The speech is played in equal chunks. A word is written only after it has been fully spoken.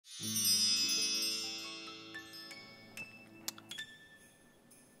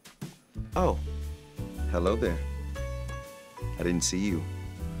Oh, hello there. I didn't see you.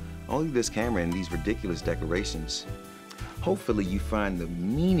 Only this camera and these ridiculous decorations. Hopefully you find the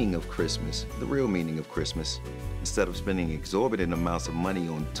meaning of Christmas, the real meaning of Christmas, instead of spending exorbitant amounts of money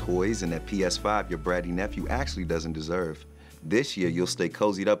on toys and that PS5 your bratty nephew actually doesn't deserve. This year you'll stay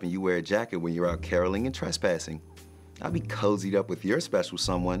cozied up and you wear a jacket when you're out caroling and trespassing. I'll be cozied up with your special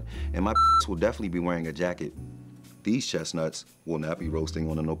someone and my will definitely be wearing a jacket. These chestnuts will not be roasting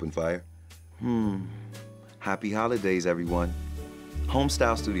on an open fire. Happy holidays, everyone.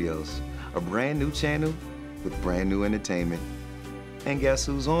 Homestyle Studios, a brand new channel with brand new entertainment. And guess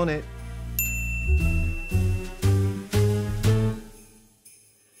who's on it?